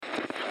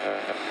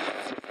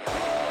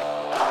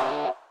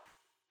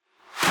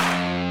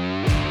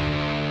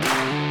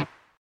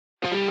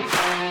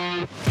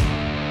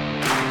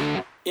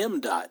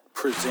MDOT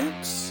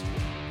presents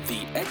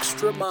The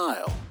Extra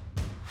Mile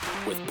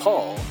with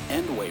Paul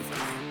and Waverly.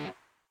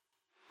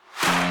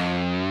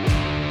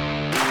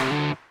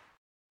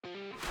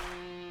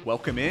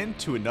 Welcome in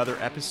to another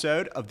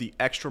episode of the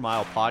Extra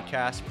Mile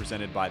podcast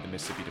presented by the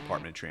Mississippi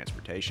Department of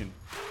Transportation.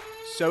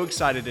 So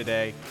excited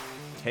today,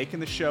 taking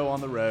the show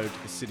on the road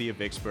to the city of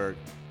Vicksburg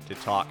to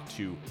talk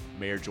to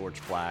Mayor George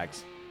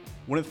Flaggs.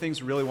 One of the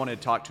things we really wanted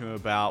to talk to him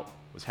about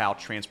was how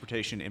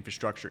transportation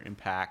infrastructure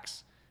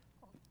impacts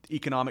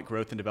economic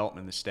growth and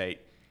development in the state.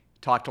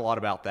 Talked a lot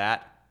about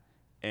that.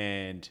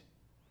 And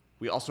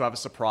we also have a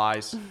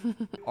surprise.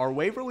 Our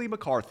Waverly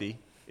McCarthy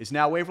is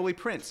now Waverly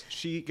Prince.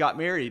 She got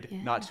married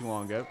not too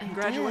long ago.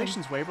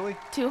 Congratulations, Waverly.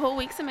 2 whole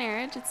weeks of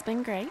marriage. It's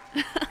been great.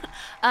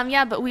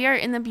 But we are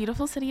in the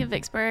beautiful city of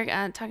Vicksburg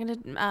talking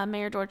to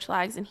Mayor George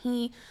Flaggs, and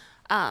he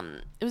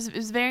it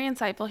was very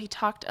insightful. He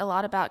talked a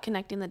lot about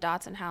connecting the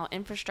dots and how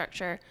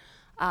infrastructure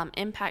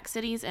impacts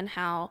cities, and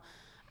how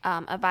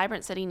a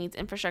vibrant city needs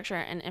infrastructure,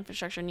 and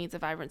infrastructure needs a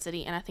vibrant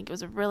city. And I think it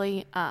was a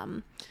really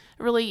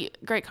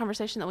great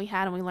conversation that we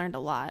had, and we learned a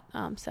lot.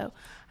 So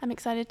I'm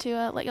excited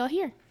to let y'all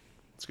hear.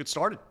 Let's get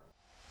started.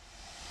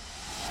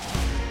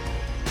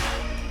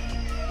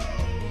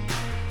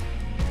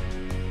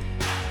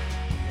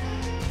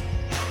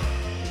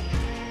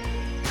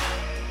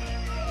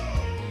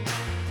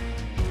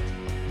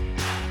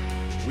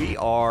 We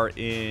are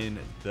in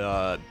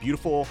the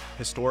beautiful,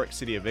 historic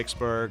city of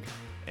Vicksburg,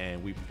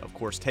 and we've, of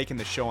course, taken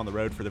the show on the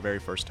road for the very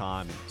first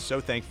time. And so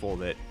thankful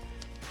that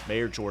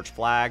Mayor George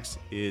Flaggs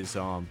is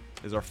our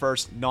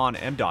first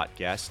non-MDOT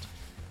guest.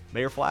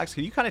 Mayor Flaggs,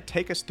 can you kind of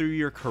take us through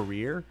your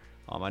career?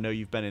 I know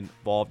you've been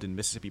involved in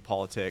Mississippi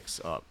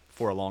politics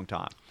for a long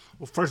time.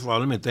 Well, first of all,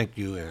 let me thank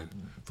you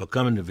for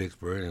coming to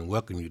Vicksburg and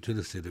welcome you to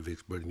the city of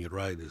Vicksburg. And you're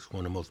right, it's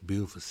one of the most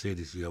beautiful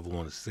cities you ever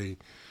want to see.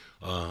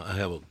 I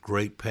have a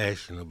great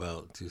passion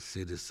about this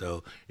city,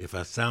 so if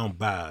I sound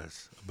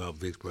biased about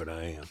Vicksburg,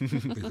 I am,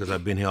 because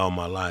I've been here all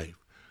my life.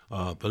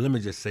 But let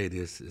me just say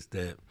this, is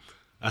that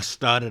I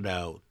started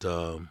out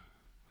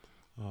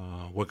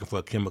working for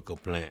a chemical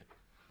plant.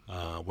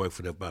 Worked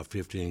for them about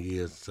 15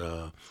 years.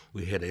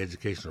 We had an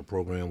educational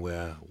program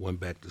where I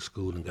went back to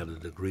school and got a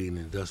degree in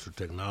industrial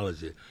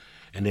technology.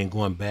 And then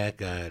going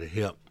back, I had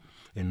help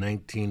in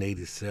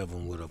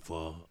 1987 with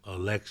an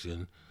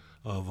election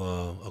of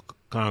a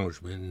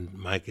congressman,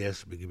 Mike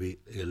Espy, to be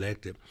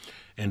elected.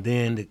 And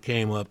then it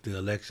came up the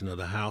election of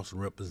the House of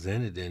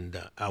Representatives,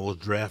 and I was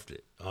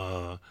drafted.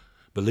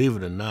 Believe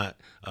it or not,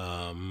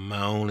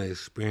 my only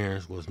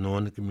experience was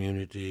knowing the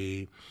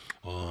community.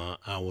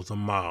 I was a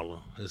modeler.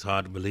 It's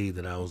hard to believe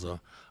that I was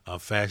a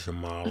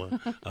fashion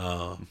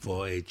modeler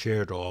for a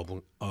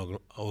charitable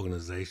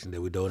organization that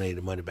we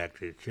donated money back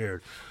to the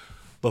charity.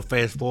 But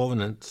fast forward,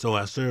 and so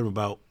I served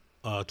about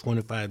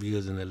 25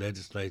 years in the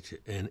legislature,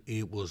 and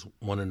it was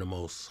one of the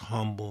most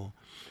humble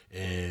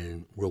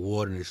and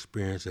rewarding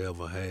experience I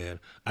ever had.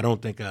 I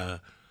don't think I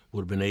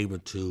would have been able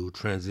to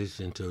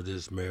transition to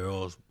this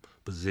mayoral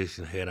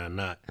position had I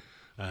not.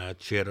 I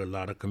chaired a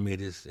lot of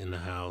committees in the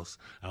House.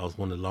 I was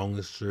one of the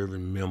longest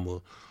serving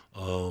members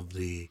of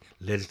the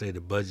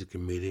Legislative Budget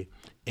Committee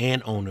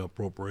and on the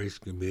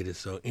Appropriation Committee.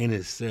 So in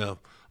itself,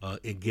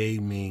 it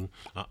gave me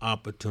an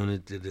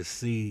opportunity to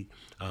see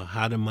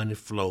how the money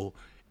flowed.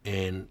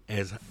 And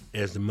as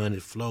the money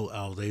flowed,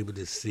 I was able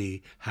to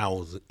see how it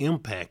was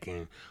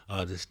impacting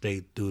the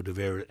state through the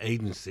various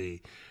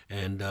agency.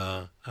 And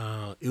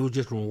it was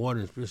just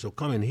rewarding. So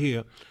coming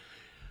here,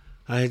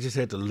 I just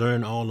had to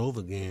learn all over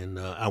again.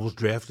 I was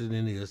drafted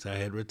in this. I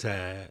had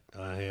retired.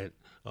 I had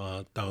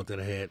thought that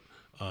I had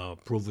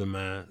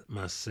proven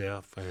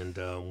myself and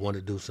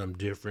wanted to do something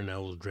different. I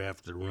was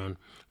drafted to run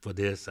for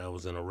this. I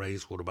was in a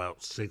race with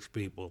about 6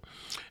 people,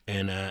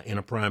 and in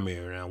a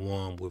primary, I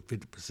won with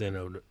 50%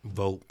 of the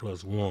vote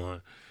plus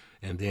 1.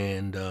 And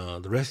then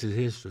the rest is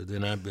history.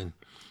 Then I've been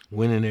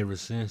winning ever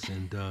since,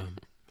 and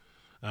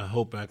I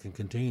hope I can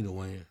continue to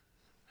win.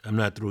 I'm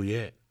not through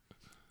yet.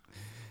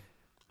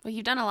 Well,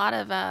 you've done a lot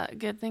of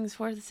good things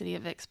for the city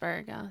of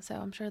Vicksburg, so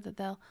I'm sure that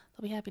they'll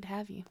be happy to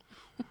have you.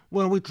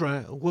 Well,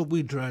 what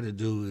we try to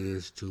do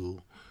is to,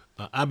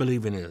 I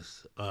believe in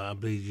this. I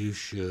believe you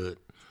should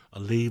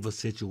leave a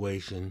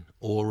situation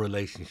or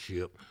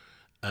relationship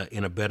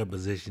in a better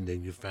position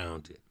than you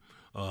found it.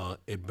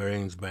 It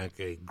brings back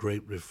a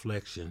great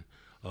reflection.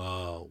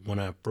 When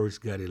I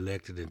first got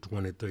elected in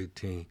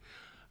 2013,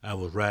 I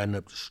was riding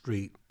up the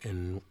street,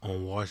 and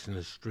on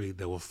Washington Street,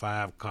 there were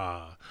 5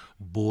 cars,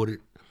 boarded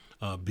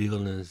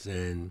buildings,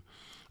 and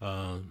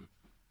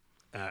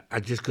I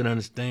just couldn't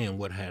understand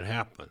what had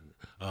happened.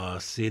 A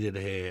city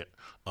that had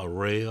a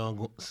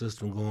rail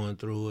system going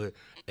through it,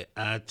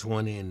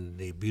 I-20 and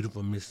the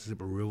beautiful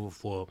Mississippi River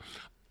for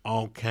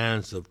all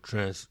kinds of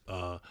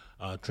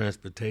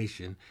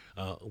transportation.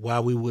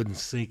 While we wasn't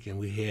sinking,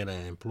 we had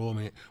an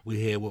employment.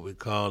 We had what we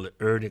call the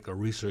ERDIC, a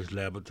research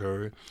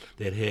laboratory,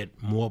 that had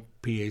more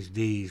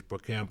PhDs per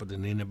capita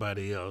than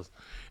anybody else.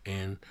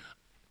 And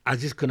I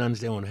just couldn't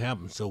understand what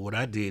happened. So what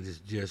I did is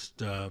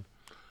just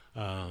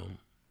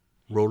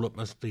roll up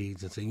my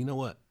sleeves and say, you know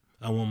what?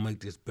 I want to make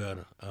this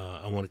better.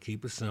 I want to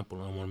keep it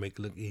simple. I want to make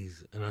it look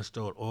easy. And I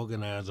start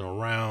organizing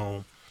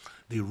around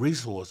the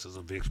resources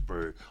of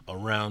Vicksburg,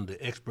 around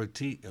the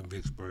expertise of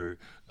Vicksburg.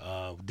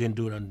 Didn't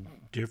do it on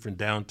different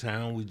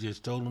downtown. We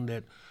just told them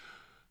that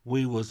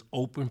we was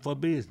open for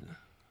business.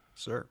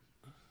 Sir.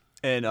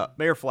 And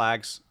Mayor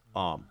Flags,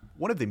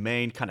 one of the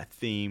main kind of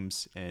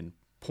themes and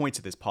points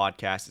of this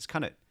podcast is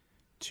kind of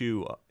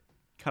to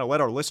let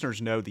our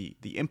listeners know the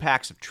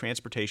impacts of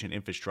transportation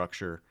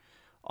infrastructure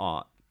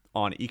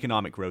on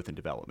economic growth and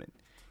development.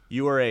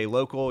 You are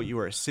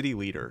a city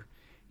leader.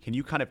 Can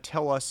you kind of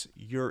tell us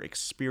your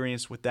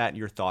experience with that and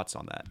your thoughts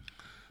on that?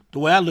 The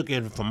way I look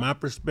at it from my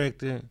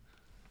perspective,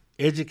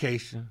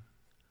 education,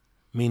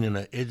 meaning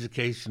an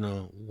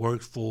educational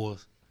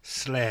workforce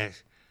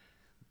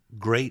 /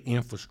 great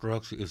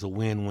infrastructure, is a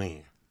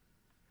win-win.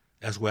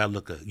 That's where I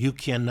look at it. You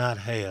cannot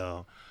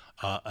have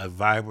a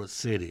vibrant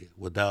city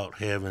without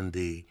having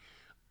the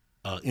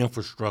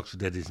infrastructure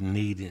that is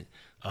needed,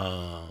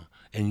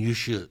 and you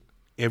should,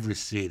 every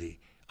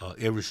city,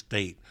 every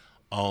state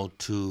ought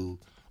to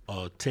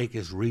take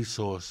its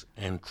resource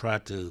and try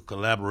to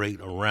collaborate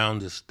around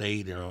the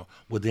state and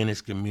within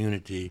its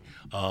community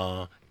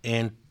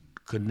and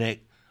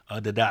connect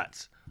the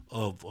dots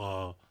of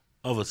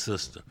a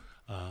system.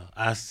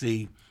 I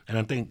see, and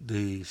I think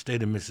the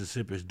state of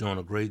Mississippi is doing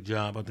a great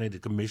job. I think the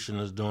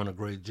commissioner is doing a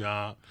great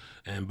job.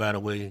 And by the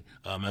way,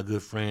 my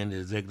good friend, the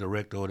executive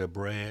director over there,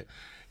 Brad,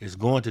 is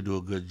going to do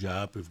a good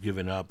job if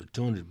given the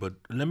opportunity. But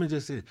let me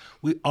just say,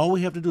 all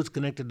we have to do is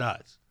connect the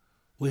dots.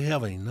 We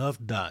have enough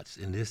dots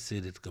in this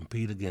city to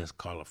compete against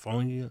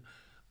California,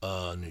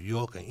 New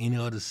York, or any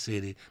other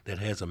city that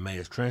has a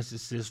mass transit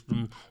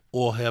system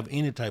or have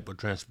any type of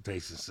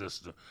transportation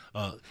system.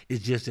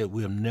 It's just that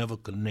we have never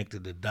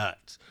connected the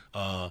dots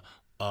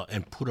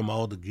and put them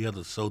all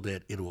together so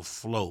that it will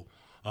flow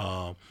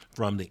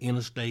from the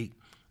interstate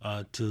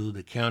to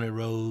the county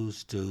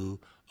roads to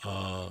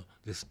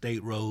the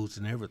state roads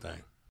and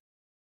everything.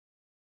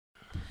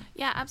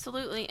 Yeah,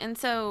 absolutely. And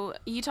so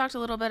you talked a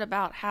little bit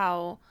about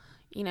how,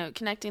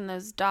 connecting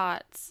those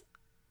dots,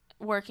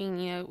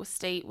 working, with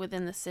state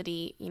within the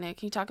city, can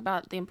you talk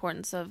about the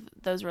importance of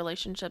those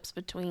relationships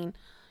between,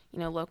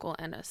 local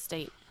and a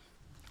state?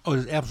 Oh,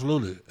 it's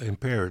absolutely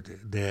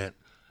imperative that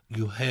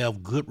you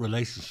have good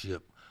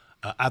relationship.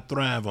 I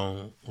thrive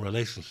on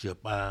relationship.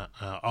 I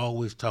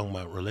always talk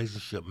about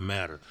relationship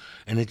matter.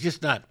 And it's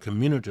just not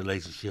community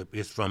relationship.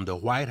 It's from the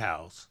White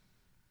House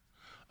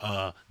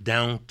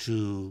down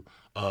to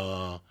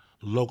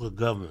local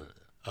government.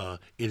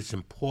 It's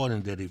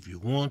important that if you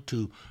want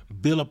to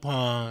build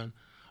upon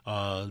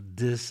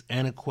this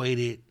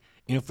antiquated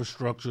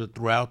infrastructure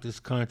throughout this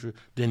country,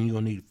 then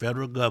you'll need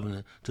federal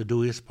government to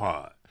do its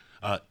part.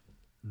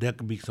 There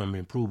could be some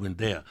improvement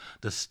there.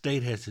 The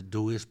state has to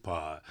do its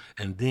part,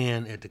 and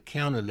then at the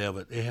county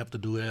level, they have to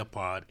do their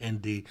part,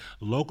 and the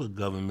local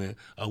government,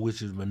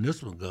 which is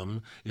municipal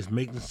government, is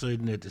making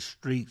certain that the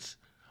streets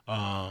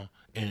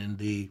and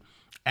the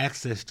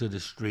access to the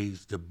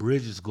streets, the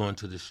bridges going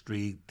to the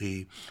street,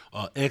 the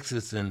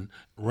exits and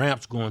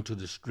ramps going to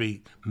the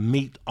street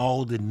meet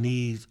all the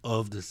needs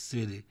of the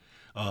city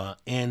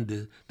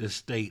and the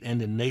state and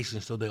the nation,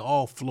 so they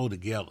all flow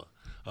together.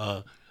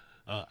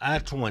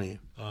 I-20,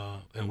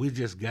 and we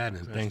just got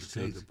in, thanks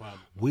to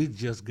we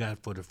just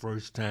got for the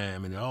first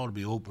time, and it ought to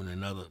be open in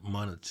another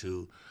month or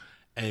two,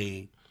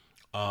 a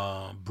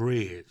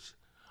bridge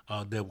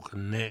that will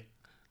connect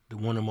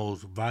one of the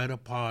most vital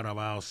part of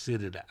our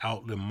city, the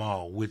Outlet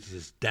Mall, which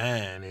is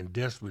dying and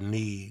desperate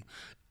need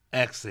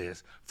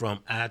access from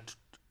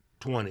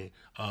I-20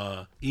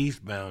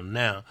 eastbound.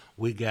 Now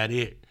we got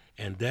it,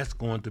 and that's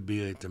going to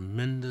be a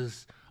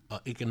tremendous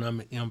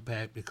economic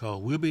impact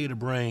because we'll be able to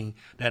bring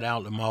that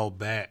Outlet Mall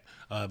back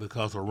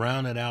because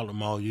around that Outlet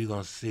Mall you're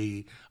going to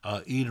see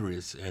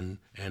eateries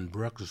and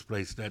breakfast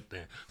places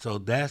there. So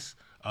that's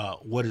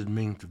what it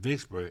means to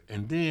Vicksburg.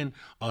 And then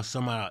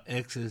some of our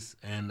exits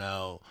and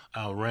our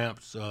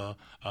ramps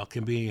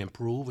can be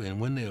improved, and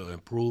when they're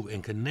improved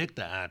and connect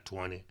to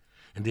I-20,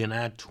 and then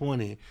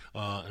I-20,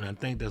 and I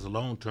think there's a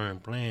long-term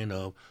plan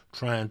of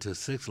trying to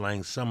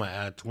 6-lane some of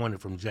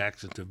I-20 from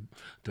Jackson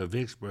to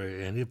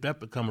Vicksburg. And if that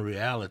become a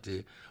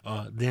reality,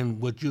 then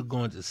what you're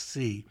going to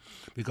see,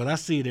 because I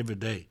see it every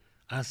day,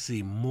 I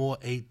see more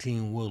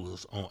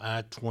 18-wheelers on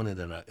I-20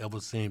 than I've ever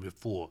seen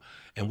before.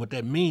 And what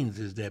that means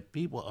is that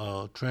people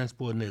are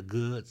transporting their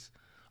goods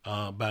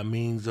by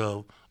means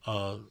of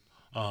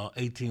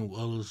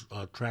 18-wheelers,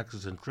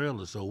 tractors, and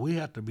trailers. So we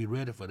have to be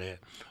ready for that.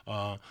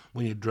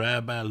 When you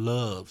drive by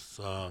Love's,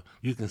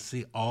 you can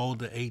see all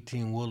the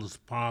 18-wheelers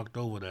parked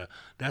over there.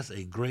 That's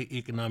a great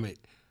economic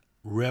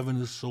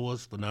revenue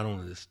source for not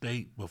only the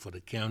state, but for the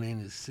county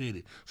and the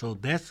city. So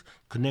that's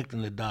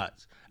connecting the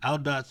dots. Our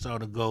dots are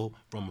to go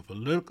from a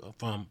political,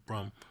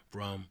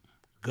 from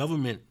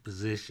government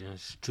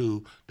positions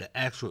to the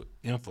actual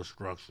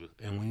infrastructure.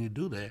 And when you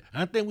do that,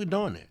 I think we're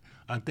doing that.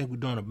 I think we're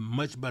doing a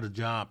much better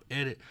job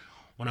at it.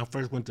 When I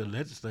first went to the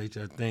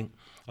legislature, I think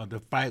the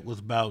fight was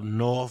about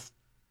north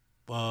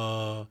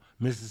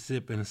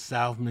Mississippi and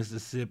South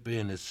Mississippi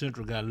and the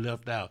Central got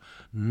left out.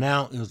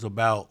 Now it's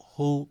about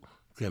who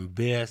can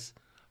best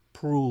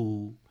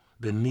prove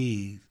the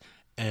needs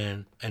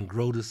and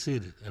grow the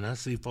city. And I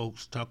see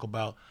folks talk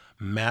about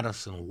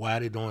Madison, why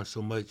they doing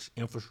so much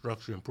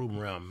infrastructure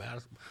improvement around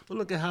Madison. But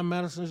look at how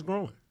Madison is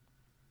growing.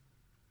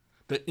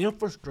 The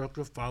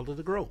infrastructure followed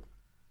the growth.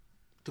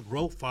 The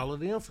growth followed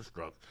the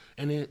infrastructure.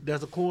 And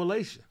there's a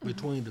correlation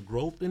between the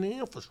growth and the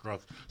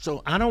infrastructure.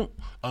 So I don't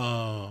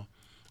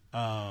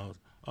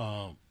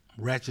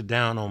ratchet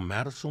down on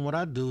Madison. What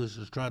I do is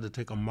just try to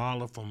take a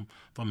model from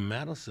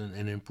Madison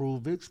and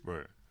improve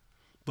Vicksburg.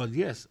 But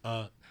yes,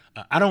 I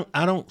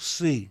don't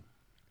see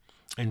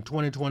in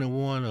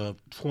 2021 or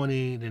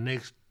the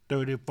next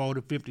 30,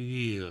 40, 50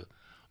 years,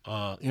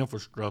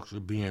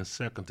 infrastructure being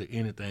second to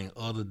anything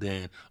other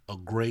than a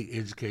great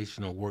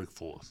educational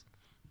workforce.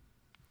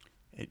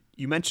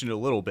 You mentioned it a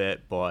little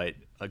bit, but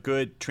a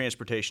good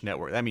transportation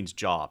network, that means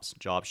jobs,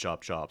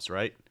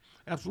 right?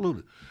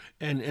 Absolutely.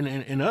 And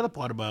the other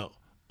part about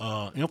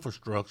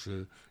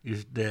infrastructure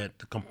is that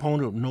the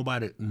component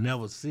nobody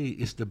never see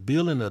is the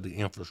building of the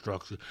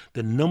infrastructure,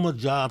 the number of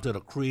jobs that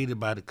are created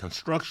by the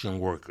construction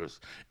workers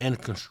and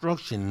the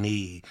construction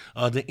need,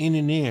 the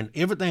engineering,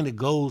 everything that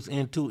goes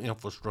into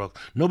infrastructure.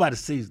 Nobody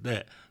sees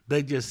that.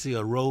 They just see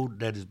a road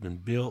that has been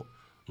built,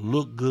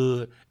 look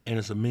good, and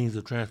it's a means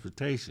of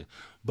transportation.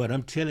 But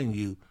I'm telling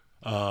you,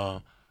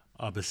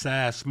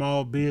 besides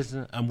small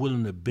business, I'm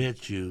willing to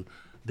bet you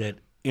that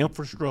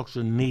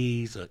infrastructure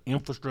needs or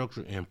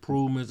infrastructure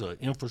improvements or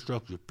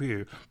infrastructure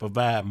period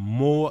provide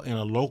more in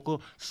a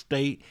local,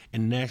 state,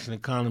 and national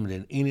economy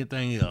than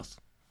anything else.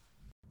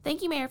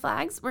 Thank you, Mayor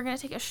Flags. We're going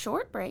to take a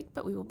short break,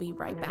 but we will be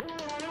right back.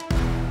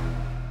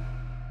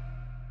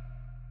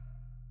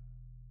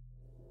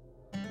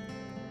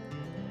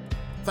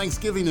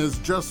 Thanksgiving is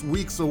just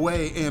weeks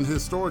away, and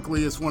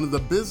historically it's one of the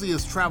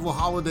busiest travel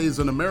holidays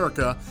in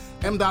America.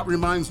 MDOT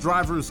reminds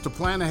drivers to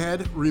plan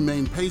ahead,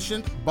 remain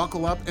patient,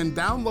 buckle up, and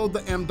download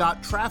the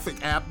MDOT Traffic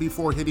app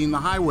before hitting the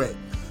highway.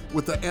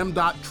 With the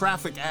MDOT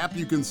Traffic app,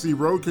 you can see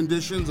road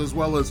conditions as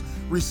well as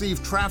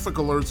receive traffic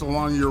alerts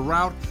along your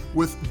route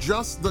with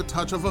just the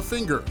touch of a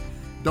finger.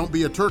 Don't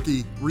be a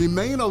turkey,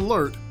 remain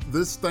alert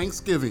this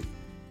Thanksgiving.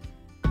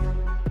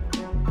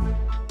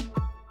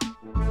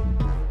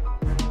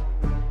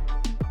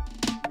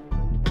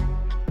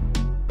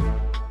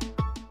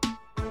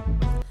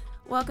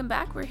 Welcome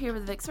back. We're here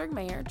with Vicksburg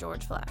Mayor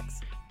George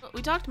Flags.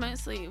 We've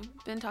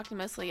been talking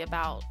mostly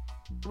about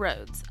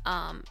roads.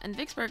 And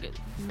Vicksburg is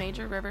a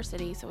major river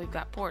city, so we've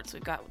got ports,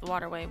 we've got the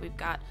waterway,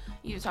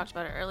 you talked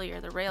about it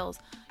earlier, the rails.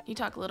 Can you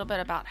talk a little bit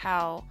about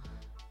how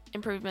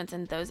improvements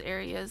in those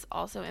areas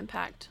also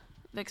impact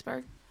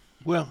Vicksburg?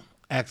 Well,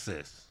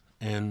 access.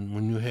 And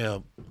when you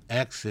have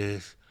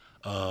access,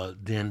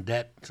 then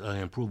that's an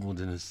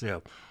improvement in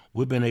itself.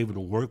 We've been able to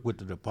work with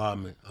the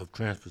Department of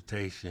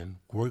Transportation,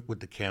 work with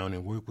the county,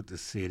 work with the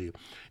city,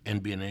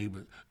 and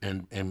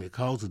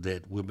because of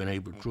that, we've been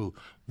able to.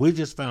 We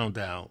just found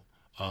out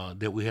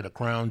that we had a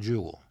crown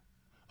jewel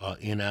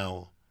in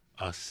our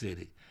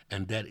city,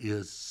 and that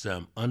is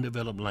some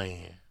undeveloped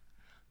land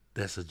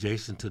that's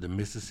adjacent to the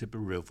Mississippi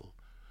River,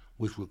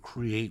 which will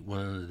create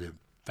one of the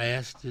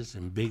fastest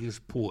and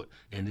biggest port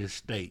in this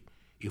state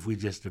if we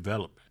just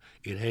develop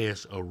it. It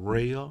has a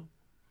rail,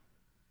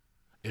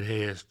 it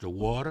has the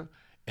water,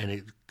 and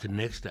it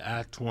connects to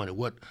I-20.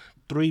 What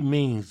three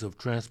means of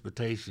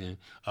transportation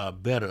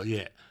better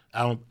yet?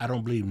 I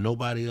don't believe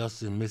nobody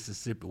else in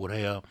Mississippi would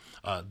have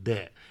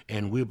that,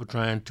 and we were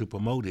trying to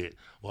promote it.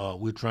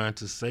 We're trying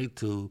to say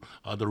to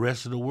the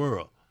rest of the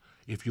world,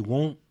 if you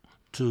want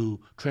to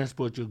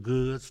transport your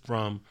goods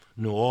from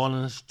New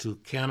Orleans to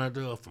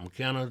Canada or from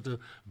Canada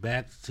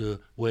back to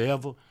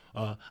wherever,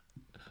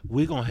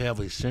 we're going to have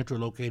a central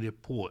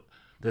located port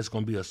that's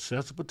going to be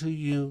accessible to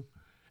you,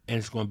 and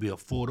it's going to be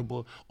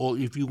affordable. Or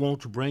if you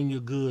want to bring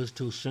your goods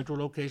to a central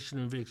location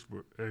in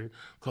Vicksburg,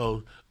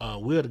 because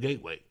we're the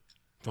gateway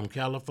from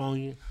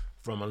California,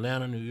 from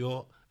Atlanta, New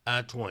York,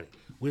 I-20.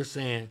 We're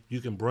saying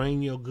you can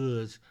bring your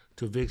goods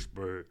to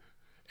Vicksburg,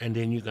 and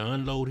then you can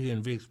unload here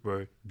in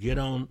Vicksburg, get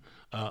on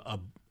a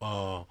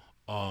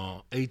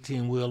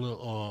 18-wheeler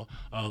or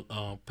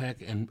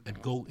pack and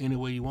go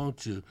anywhere you want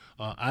to.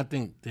 I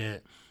think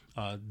that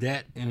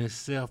that in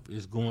itself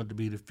is going to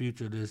be the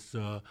future of this,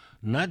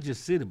 not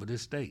just city, but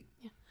this state.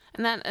 Yeah.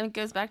 And it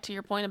goes back to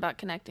your point about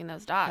connecting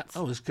those dots.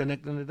 Oh, it's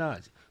connecting the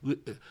dots.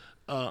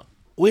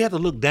 We have to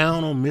look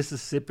down on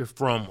Mississippi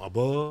from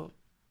above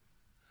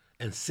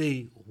and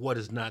see what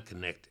is not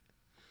connected.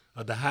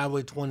 The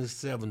Highway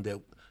 27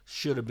 that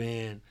should have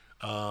been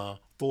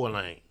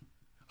 4-lane.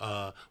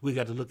 We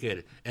got to look at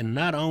it. And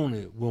not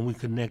only when we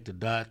connect the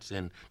dots,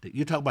 and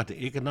you talk about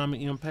the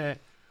economic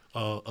impact,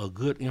 a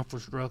good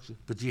infrastructure,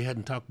 but you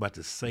hadn't talked about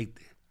the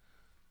safety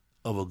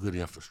of a good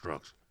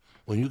infrastructure.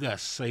 When you got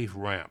safe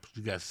ramps,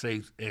 you got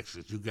safe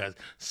exits, you got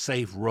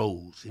safe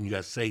roads, and you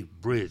got safe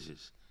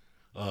bridges.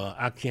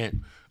 I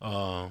can't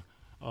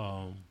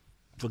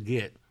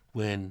forget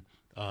when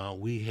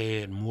we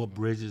had more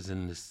bridges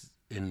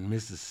in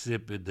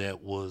Mississippi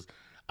that was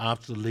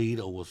obsolete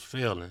or was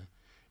failing,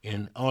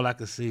 and all I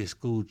could see is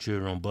school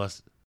children on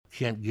buses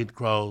can't get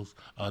across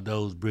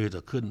those bridges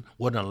or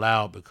wasn't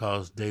allowed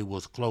because they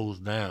was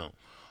closed down.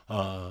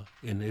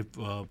 And if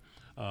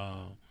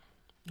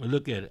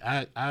look at it,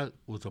 I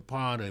was a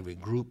part of a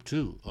group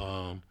too,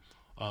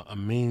 a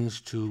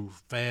means to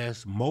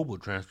fast mobile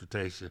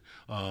transportation.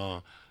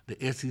 The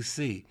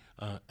SEC,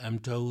 I'm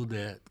told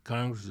that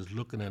Congress is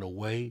looking at a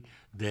way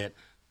that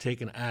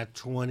taking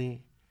I-20,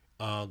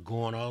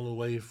 going all the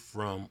way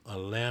from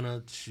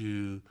Atlanta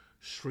to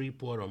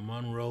Shreveport or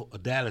Monroe or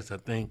Dallas, I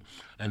think,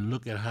 and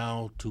look at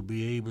how to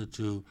be able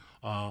to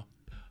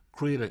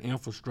create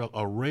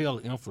a rail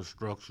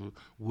infrastructure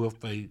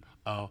with a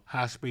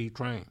high-speed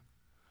train.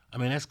 I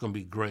mean, that's going to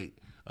be great.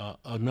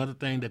 Another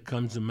thing that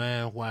comes to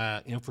mind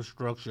why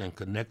infrastructure and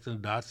connecting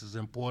dots is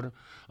important,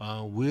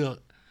 we're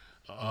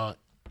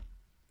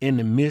in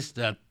the midst,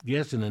 I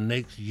guess, in the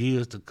next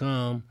years to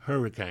come,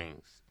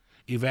 hurricanes,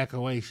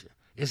 evacuation.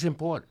 It's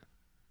important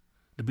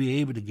to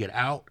be able to get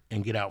out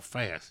and get out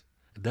fast.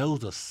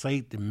 Those are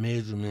safety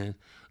measurements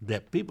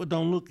that people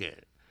don't look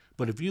at.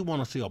 But if you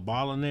want to see a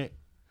bottleneck,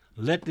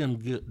 let them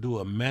do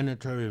a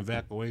mandatory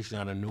evacuation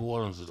out of New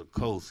Orleans to the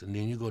coast, and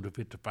then you go to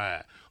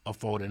 55 or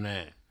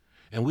 49.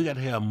 And we got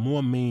to have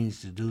more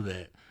means to do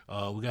that.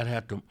 We got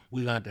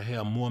to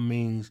have more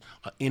means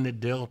in the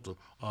Delta,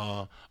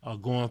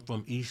 going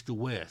from east to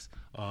west,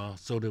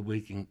 so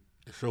we can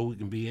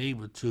be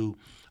able to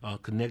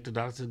connect the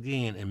dots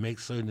again and make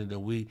certain that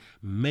we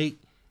make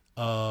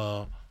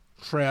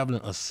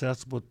traveling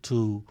accessible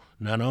to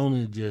not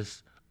only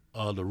just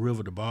the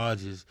river, the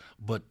barges,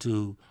 but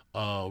to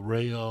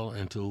rail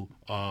and to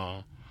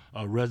the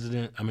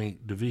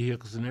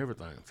vehicles and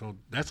everything. So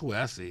that's the way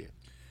I see it.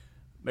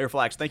 Mayor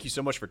Flax, thank you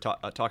so much for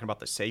talking about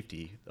the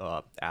safety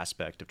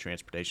aspect of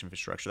transportation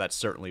infrastructure. That's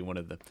certainly one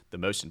of the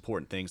most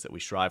important things that we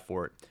strive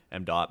for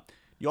at MDOT.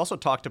 You also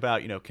talked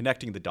about,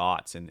 connecting the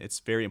dots, and it's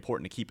very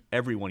important to keep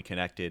everyone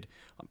connected.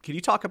 Can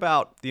you talk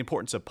about the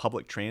importance of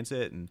public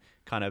transit and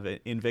kind of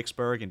in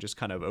Vicksburg and just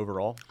kind of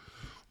overall?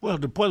 Well,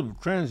 the public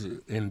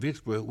transit in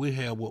Vicksburg, we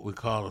have what we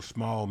call a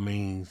small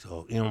means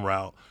or en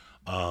route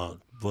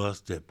bus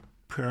that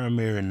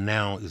primarily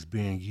now is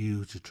being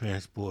used to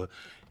transport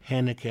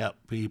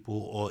handicapped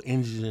people or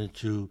indigent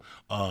to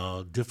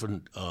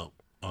different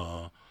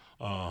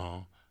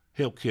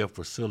healthcare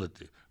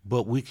facility.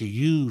 But we could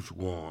use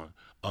one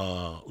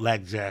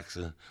like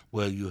Jackson,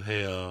 where you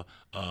have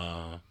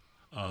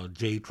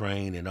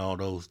J-Train and all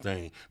those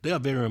things. They are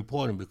very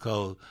important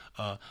because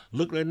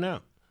look right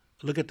now.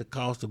 Look at the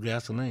cost of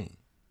gasoline.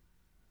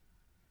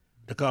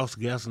 The cost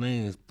of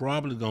gasoline is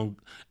probably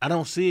I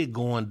don't see it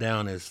going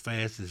down as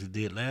fast as it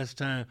did last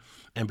time.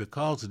 And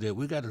because of that,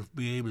 we got to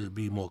be able to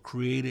be more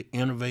creative,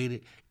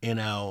 innovative in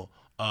our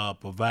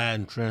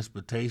providing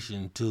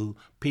transportation to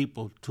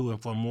people to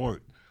and from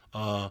work.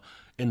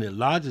 In the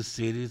largest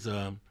cities,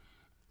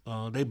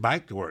 they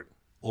bike to work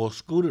or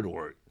scooter to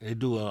work. They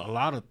do a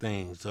lot of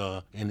things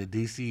in the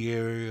D.C.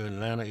 area,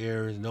 Atlanta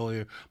area, no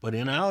area. But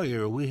in our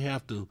area, we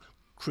have to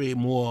create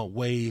more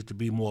ways to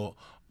be more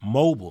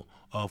mobile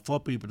for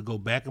people to go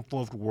back and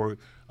forth to work,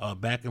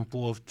 back and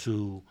forth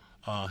to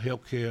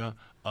healthcare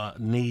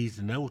needs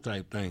and those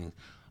type things.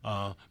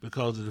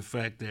 Because of the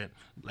fact that,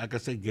 like I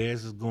said,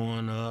 gas is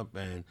going up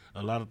and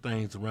a lot of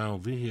things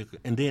around vehicles.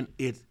 And then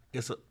it's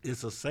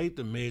a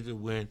safety measure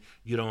when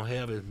you don't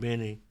have as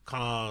many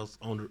cars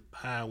on the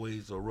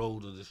highways or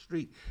roads or the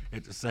street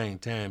at the same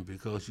time,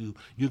 because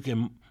you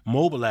can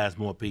mobilize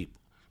more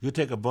people. You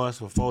take a bus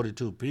for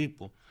 42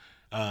 people,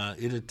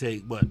 it'll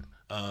take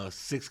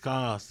 6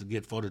 cars to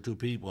get 42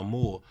 people or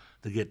more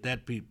to get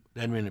that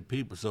many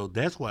people. So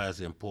that's why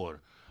it's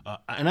important.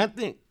 And I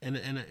think,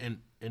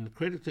 and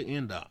credit to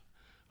NDOT,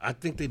 I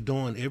think they're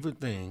doing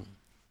everything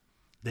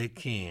they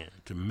can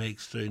to make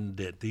certain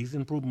that these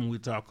improvements we're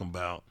talking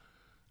about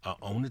are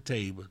on the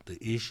table. The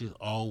issue is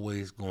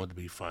always going to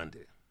be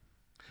funded.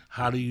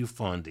 How do you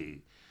fund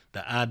it?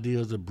 The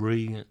ideas are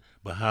brilliant,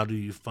 but how do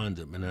you fund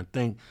them? And I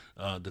think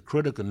the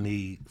critical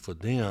need for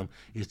them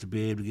is to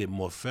be able to get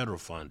more federal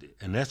funded.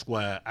 And that's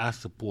why I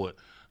support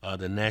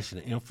the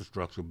national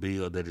infrastructure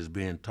bill that is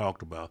being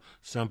talked about.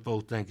 Some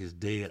folks think it's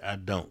dead. I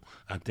don't.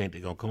 I think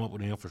they're going to come up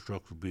with an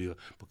infrastructure bill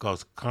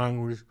because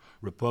Congress,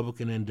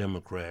 Republican and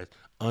Democrats,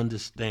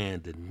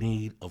 understand the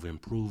need of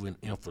improving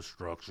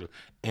infrastructure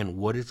and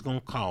what it's going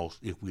to cost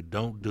if we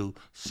don't do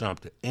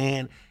something.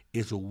 And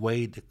it's a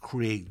way to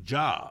create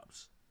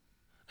jobs.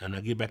 And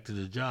I get back to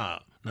the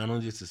job. Not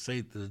only just to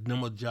say the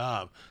number of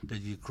jobs that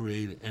you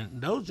created,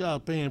 and those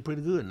jobs paying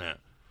pretty good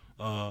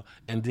now.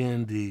 And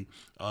then the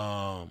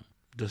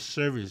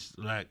service,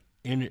 like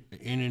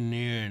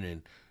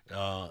engineering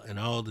and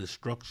all the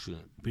structure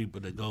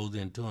people that goes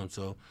into them.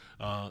 So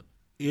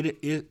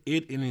it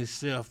in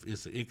itself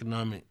is an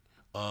economic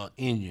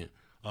engine,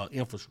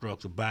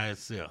 infrastructure by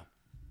itself.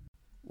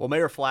 Well,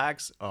 Mayor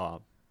Flax,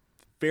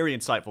 very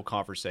insightful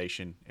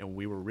conversation, and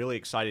we were really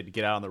excited to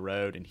get out on the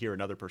road and hear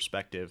another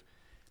perspective.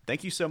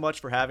 Thank you so much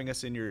for having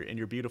us in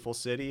your beautiful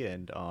city,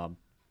 and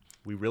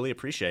We really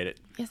appreciate it.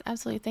 Yes,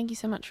 absolutely. Thank you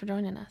so much for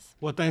joining us.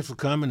 Well, thanks for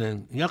coming,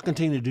 and y'all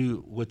continue to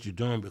do what you're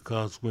doing,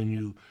 because when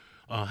you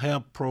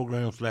have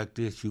programs like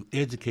this, you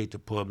educate the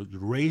public, you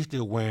raise the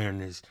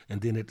awareness,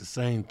 and then at the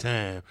same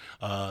time,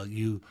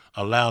 you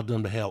allow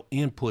them to have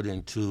input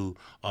into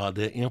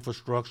their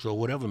infrastructure or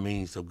whatever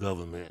means of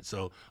government.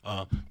 So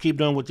keep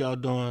doing what y'all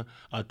doing.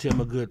 Tell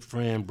my good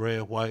friend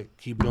Brad White,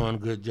 keep doing a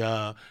good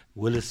job.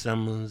 Willie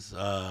Simmons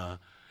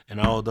and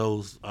all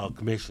those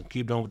commissions,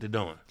 keep doing what they're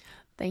doing.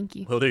 Thank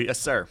you. Will do. Yes,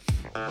 sir.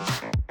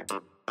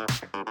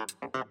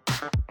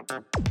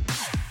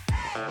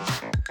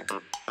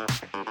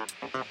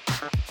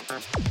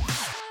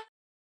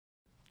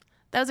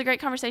 That was a great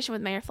conversation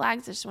with Mayor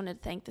Flaggs. I just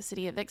wanted to thank the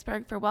city of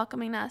Vicksburg for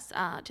welcoming us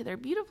to their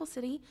beautiful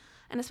city,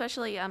 and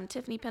especially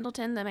Tiffany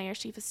Pendleton, the mayor's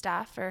chief of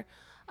staff, for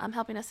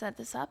helping us set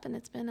this up, and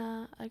it's been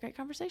a great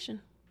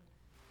conversation.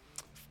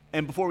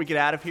 And before we get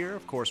out of here,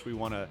 of course, we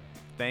want to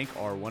thank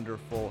our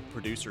wonderful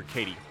producer,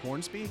 Katie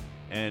Hornsby,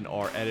 and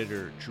our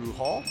editor, Drew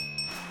Hall.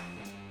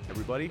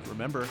 Everybody,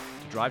 remember to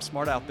drive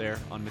smart out there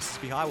on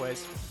Mississippi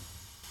highways.